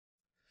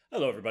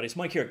Hello everybody, it's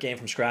Mike here at Game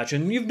From Scratch,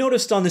 and you've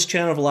noticed on this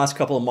channel over the last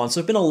couple of months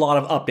there have been a lot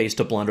of updates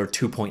to Blender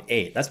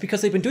 2.8. That's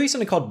because they've been doing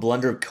something called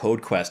Blender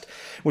Code Quest,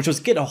 which was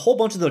get a whole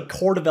bunch of the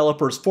core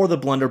developers for the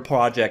Blender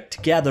project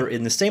together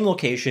in the same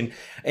location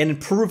and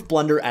improve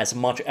Blender as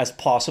much as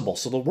possible.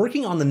 So they're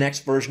working on the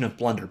next version of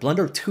Blender,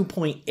 Blender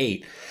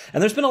 2.8.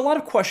 And there's been a lot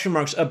of question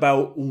marks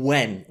about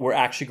when we're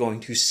actually going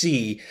to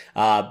see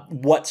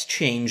what's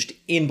changed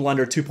in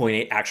Blender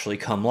 2.8 actually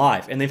come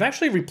live. And they've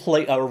actually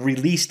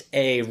released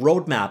a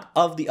roadmap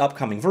of the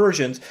upcoming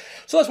versions.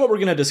 So that's what we're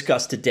going to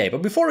discuss today.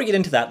 But before we get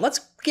into that, let's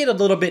get a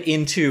little bit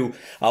into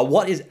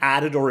what is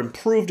added or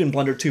improved in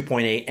Blender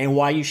 2.8 and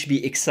why you should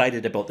be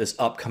excited about this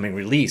upcoming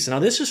release. Now,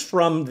 this is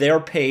from their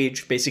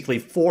page, basically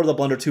for the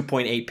Blender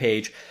 2.8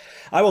 page.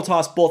 I will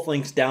toss both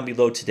links down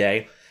below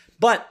today.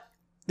 But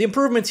the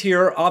improvements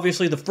here,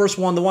 obviously the first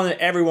one, the one that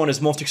everyone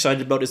is most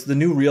excited about, is the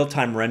new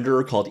real-time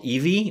renderer called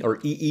EEVEE, or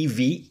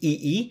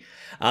EEVEE.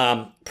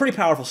 Pretty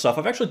powerful stuff.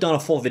 I've actually done a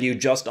full video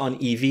just on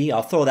EEVEE.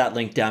 I'll throw that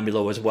link down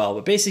below as well.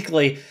 But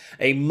basically,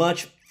 a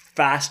much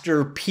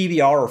faster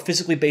PBR or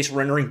physically based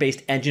rendering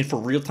based engine for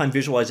real-time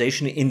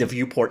visualization in the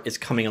viewport is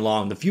coming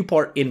along. The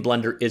viewport in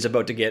Blender is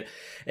about to get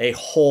a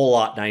whole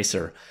lot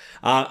nicer.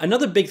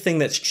 Another big thing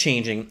that's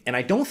changing, and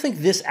I don't think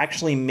this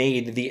actually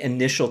made the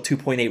initial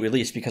 2.8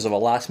 release because of a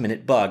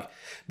last-minute bug,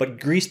 but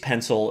Grease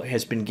Pencil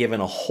has been given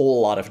a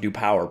whole lot of new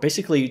power.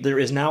 Basically, there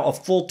is now a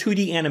full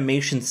 2D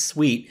animation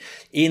suite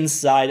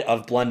inside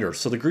of Blender.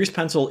 So the Grease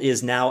Pencil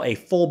is now a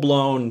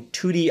full-blown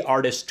 2D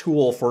artist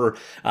tool for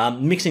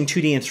mixing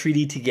 2D and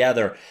 3D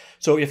together.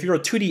 So if you're a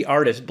 2D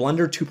artist,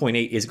 Blender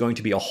 2.8 is going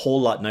to be a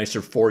whole lot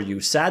nicer for you.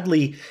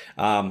 Sadly,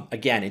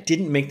 again, it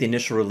didn't make the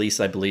initial release,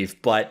 I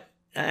believe, but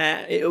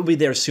it will be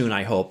there soon,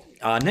 I hope.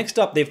 Next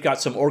up, they've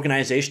got some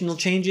organizational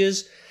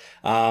changes.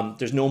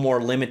 There's no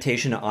more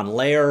limitation on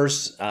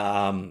layers.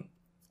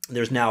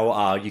 There's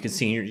now, you can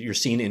see you're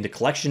seeing into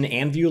collection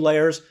and view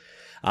layers.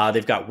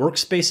 They've got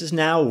workspaces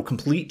now,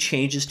 complete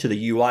changes to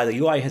the UI. The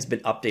UI has been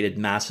updated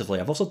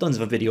massively. I've also done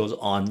some videos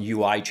on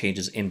UI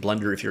changes in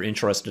Blender if you're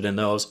interested in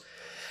those.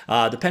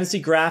 Dependency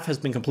Graph has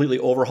been completely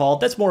overhauled.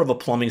 That's more of a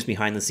plumbing's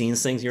behind the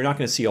scenes thing. You're not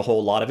going to see a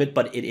whole lot of it,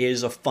 but it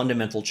is a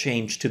fundamental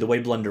change to the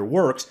way Blender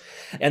works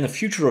and the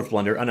future of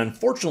Blender. And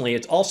unfortunately,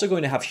 it's also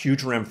going to have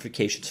huge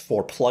ramifications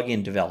for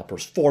plugin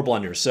developers for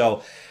Blender.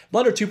 So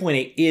Blender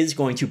 2.8 is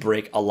going to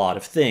break a lot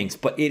of things,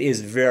 but it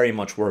is very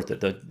much worth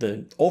it.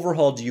 The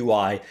overhauled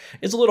UI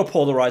is a little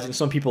polarizing.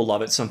 Some people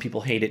love it, some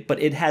people hate it,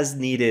 but it has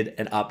needed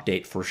an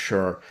update for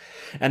sure.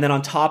 And then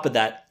on top of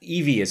that,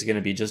 EEVEE is going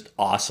to be just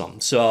awesome.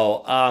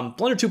 So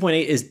Blender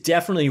 2.8 is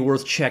definitely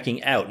worth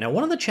checking out. Now,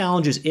 one of the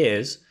challenges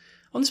is,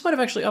 well, this might have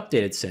actually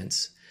updated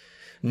since.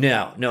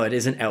 No, it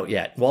isn't out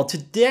yet. Well,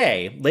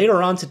 today,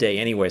 later on today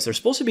anyways, there's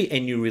supposed to be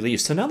a new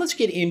release. So now let's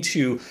get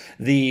into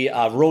the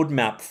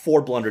roadmap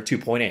for Blender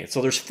 2.8.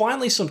 So there's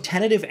finally some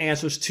tentative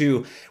answers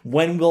to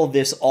when will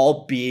this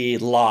all be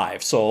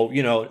live. So,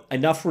 you know,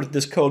 enough with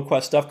this Code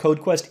Quest stuff.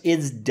 Code Quest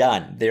is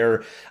done.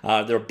 Their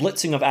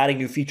blitzing of adding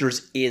new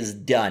features is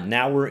done.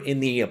 Now we're in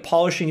the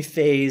polishing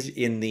phase,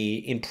 in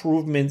the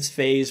improvements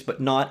phase,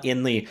 but not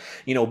in the,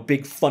 you know,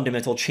 big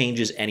fundamental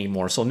changes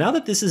anymore. So now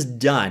that this is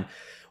done,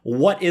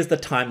 what is the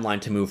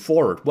timeline to move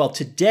forward? Well,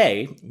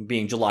 today,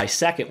 being July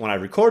 2nd when I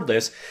record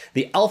this,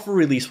 the alpha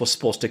release was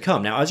supposed to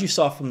come. Now, as you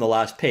saw from the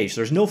last page,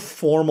 there's no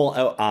formal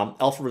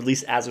alpha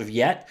release as of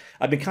yet.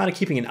 I've been kind of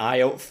keeping an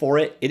eye out for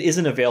it. It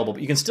isn't available,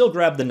 but you can still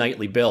grab the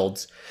nightly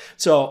builds.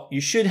 So you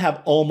should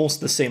have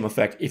almost the same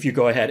effect if you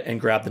go ahead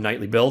and grab the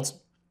nightly builds.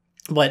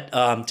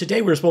 But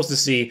today we're supposed to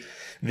see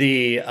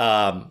the...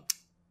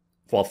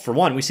 well, for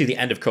one, we see the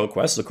end of Code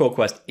Quest. So Code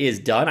Quest is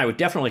done. I would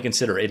definitely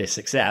consider it a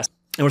success.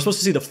 And we're supposed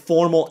to see the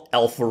formal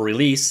alpha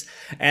release,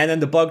 and then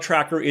the bug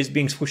tracker is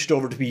being switched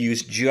over to be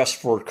used just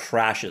for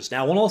crashes.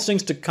 Now, one of those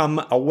things to come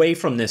away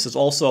from this is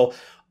also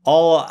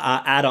all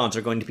add-ons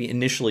are going to be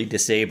initially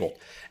disabled.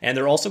 And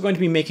they're also going to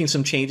be making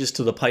some changes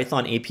to the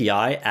Python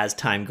API as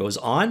time goes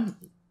on.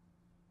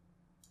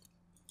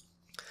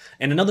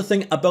 And another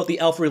thing about the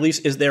alpha release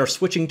is they're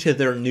switching to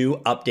their new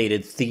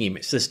updated theme.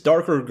 It's this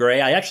darker gray.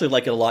 I actually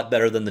like it a lot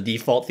better than the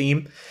default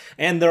theme.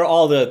 And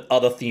all the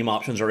other theme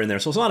options are in there.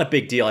 So it's not a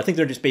big deal. I think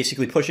they're just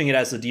basically pushing it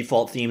as the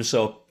default theme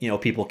so, you know,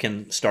 people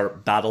can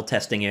start battle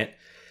testing it.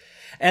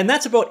 And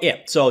that's about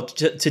it. So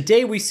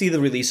today we see the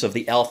release of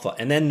the alpha.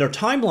 And then their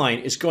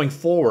timeline is going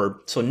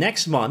forward. So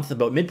next month,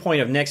 about midpoint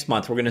of next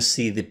month, we're going to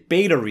see the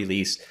beta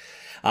release.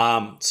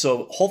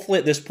 So hopefully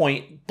at this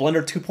point,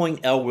 Blender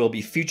 2.0 will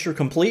be feature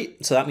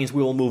complete. So that means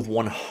we will move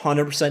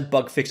 100%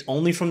 bug fix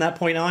only from that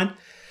point on.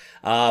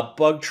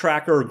 Bug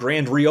tracker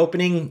grand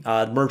reopening,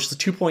 merge the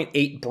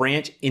 2.8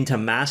 branch into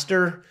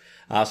master.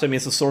 So it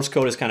means the source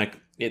code is kind of,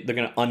 they're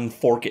going to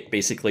unfork it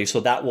basically. So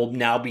that will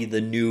now be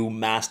the new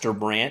master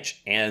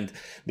branch, and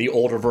the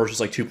older versions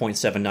like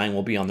 2.79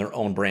 will be on their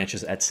own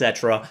branches,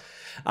 etc.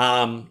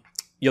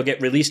 You'll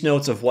get release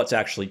notes of what's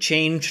actually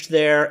changed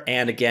there,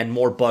 and again,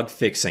 more bug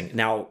fixing.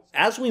 Now,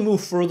 as we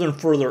move further and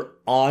further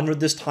on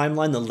this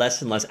timeline, the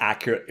less and less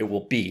accurate it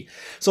will be.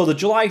 So the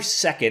July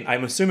 2nd,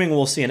 I'm assuming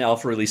we'll see an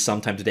alpha release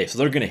sometime today. So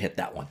they're going to hit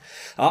that one.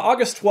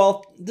 August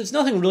 12th, there's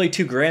nothing really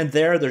too grand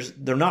there.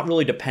 They're not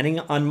really depending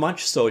on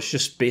much. So it's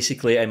just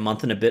basically a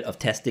month and a bit of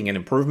testing and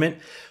improvement.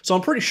 So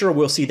I'm pretty sure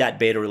we'll see that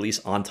beta release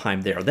on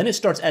time there. Then it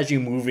starts as you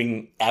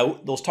moving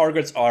out. Those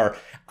targets are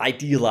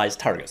idealized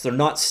targets. They're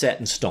not set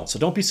in stone. So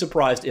don't be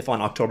surprised if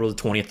on October the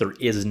 20th, there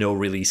is no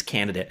release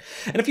candidate.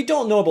 And if you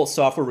don't know about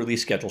software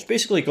release schedules,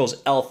 basically it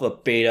goes alpha,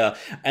 beta,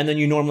 and then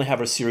you normally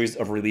have a series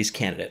of release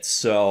candidates.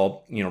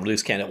 So,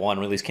 release candidate 1,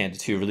 release candidate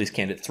 2, release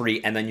candidate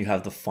 3, and then you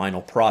have the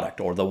final product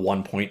or the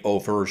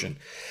 1.0 version.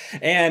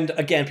 And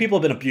again, people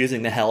have been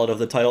abusing the hell out of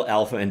the title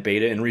alpha and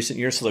beta in recent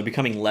years, so they're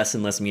becoming less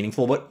and less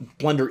meaningful, but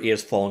Blender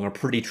is following a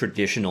pretty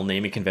traditional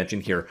naming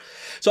convention here.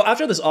 So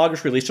after this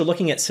August release, you're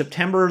looking at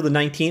September the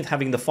 19th,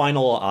 having the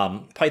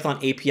final Python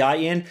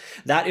API in.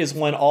 That is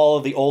when all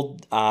of the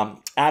old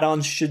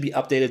add-ons should be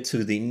updated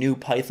to the new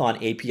Python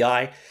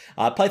API.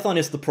 Python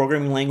is the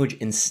programming language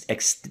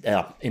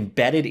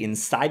embedded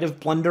inside of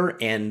Blender,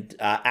 and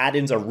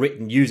add-ins are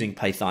written using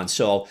Python.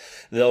 So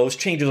those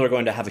changes are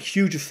going to have a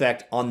huge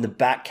effect on the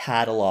back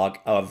catalog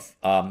of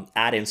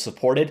add-ins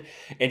supported.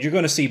 And you're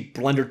going to see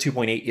Blender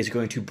 2.8 is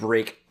going to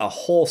break a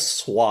whole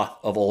swath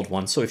of old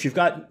ones. So if you've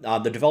got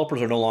the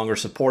developers are no longer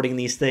supporting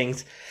these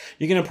things,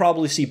 you're going to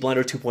probably see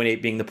Blender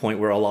 2.8 being the point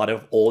where a lot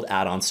of old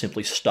add-ons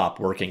simply stop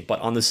working. But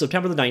on the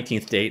September the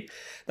 19th date,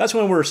 that's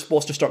when we're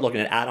supposed to start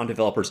looking at add-on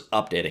developers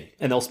updating.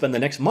 And they'll spend the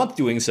next month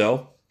doing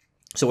so.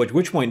 So at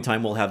which point in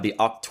time we'll have the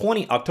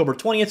October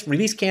 20th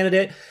release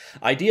candidate.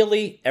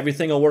 Ideally,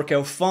 everything will work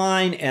out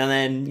fine.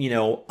 And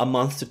then, a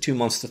month to 2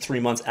 months to 3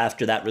 months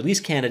after that release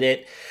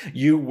candidate,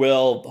 you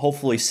will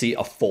hopefully see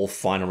a full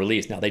final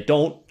release. Now, they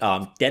don't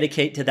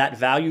dedicate to that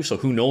value, so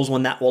who knows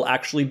when that will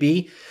actually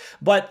be.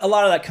 But a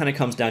lot of that kind of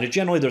comes down to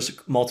generally there's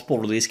multiple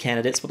release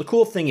candidates. But the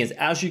cool thing is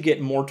as you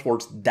get more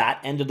towards that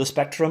end of the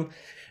spectrum,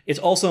 it's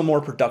also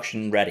more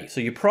production ready. So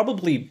you're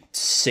probably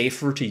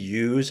safer to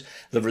use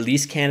the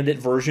release candidate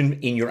version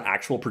in your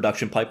actual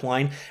production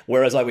pipeline,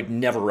 whereas I would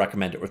never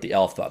recommend it with the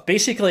alpha.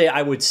 Basically,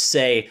 I would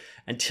say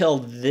until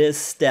this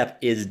step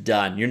is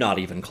done, you're not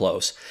even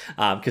close,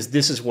 because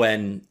this is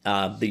when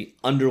the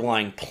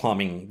underlying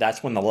plumbing,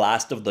 that's when the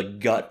last of the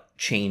gut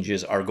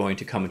changes are going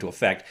to come into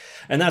effect.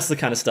 And that's the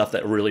kind of stuff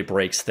that really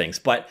breaks things.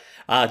 But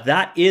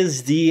that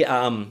is the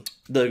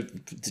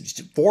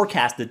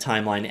forecasted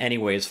timeline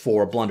anyways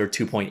for Blender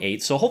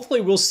 2.8. So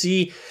hopefully we'll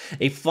see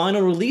a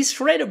final release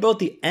right about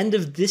the end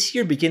of this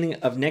year, beginning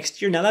of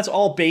next year. Now that's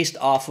all based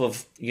off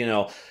of,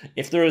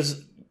 if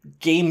there's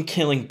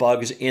game-killing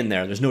bugs in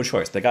there, there's no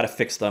choice. They got to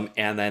fix them,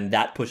 and then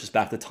that pushes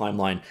back the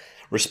timeline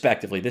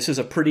respectively. This is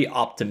a pretty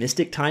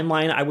optimistic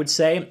timeline, I would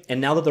say. And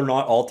now that they're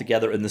not all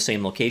together in the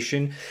same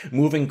location,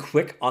 moving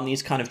quick on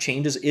these kind of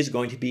changes is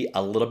going to be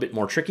a little bit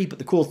more tricky. But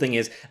the cool thing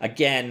is,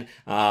 again,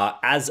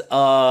 as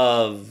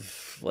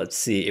of, let's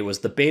see, it was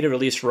the beta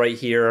release right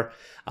here.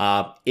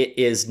 It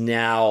is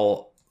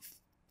now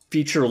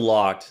feature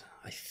locked.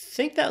 I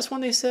think that's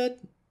when they said.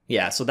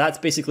 Yeah, so that's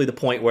basically the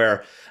point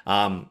where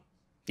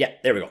yeah,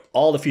 there we go.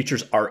 All the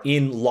features are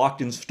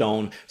locked in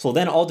stone. So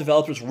then all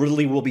developers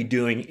really will be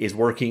doing is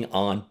working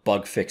on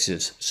bug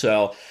fixes.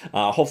 So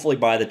hopefully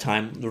by the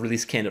time the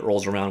release candidate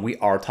rolls around, we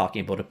are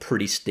talking about a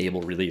pretty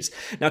stable release.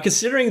 Now,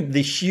 considering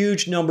the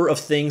huge number of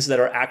things that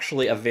are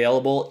actually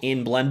available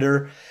in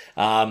Blender,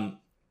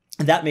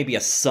 that may be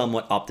a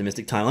somewhat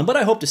optimistic timeline, but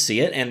I hope to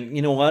see it. And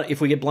you know what? If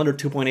we get Blender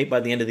 2.8 by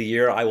the end of the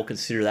year, I will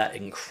consider that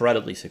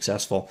incredibly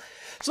successful.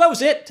 So that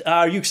was it.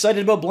 Are you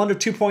excited about Blender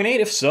 2.8?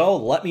 If so,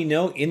 let me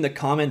know in the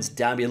comments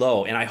down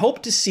below. And I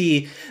hope to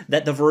see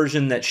that the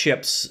version that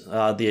ships,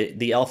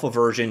 the alpha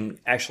version,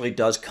 actually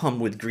does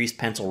come with Grease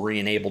Pencil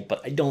re-enabled,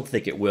 but I don't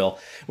think it will,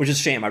 which is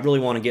a shame. I really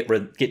want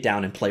to get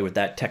down and play with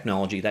that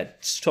technology.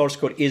 That source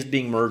code is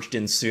being merged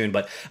in soon,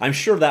 but I'm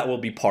sure that will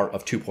be part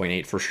of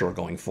 2.8 for sure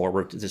going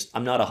forward.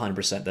 I'm not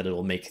 100% that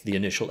it'll make the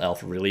initial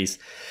alpha release.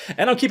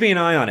 And I'm keeping an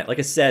eye on it. Like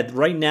I said,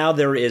 right now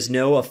there is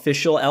no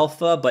official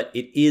alpha, but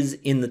it is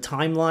in the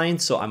timeline,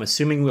 so I'm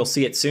assuming we'll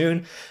see it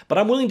soon. But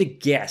I'm willing to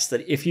guess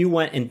that if you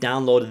went and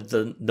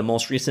downloaded the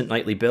most recent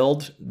nightly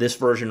build, this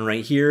version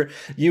right here,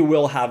 you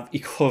will have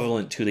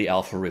equivalent to the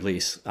alpha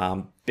release.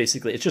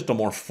 Basically, it's just a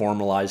more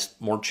formalized,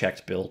 more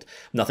checked build.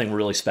 Nothing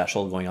really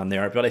special going on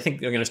there, but I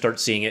think you're going to start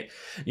seeing it,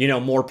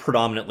 more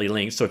predominantly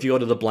linked. So if you go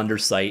to the Blender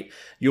site,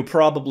 you'll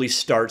probably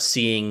start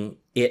seeing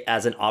it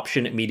as an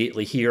option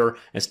immediately here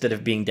instead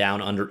of being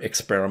down under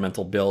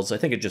experimental builds. I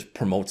think it just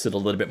promotes it a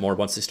little bit more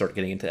once they start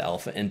getting into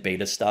alpha and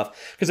beta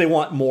stuff, because they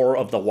want more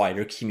of the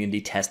wider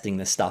community testing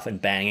this stuff and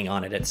banging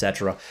on it,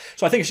 etc.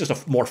 So I think it's just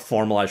a more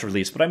formalized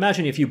release. But I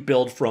imagine if you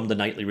build from the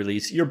nightly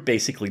release, you're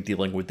basically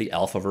dealing with the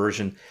alpha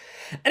version.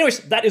 Anyways,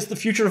 that is the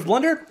future of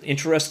Blender.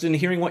 Interested in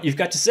hearing what you've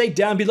got to say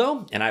down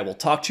below, and I will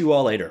talk to you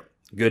all later.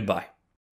 Goodbye.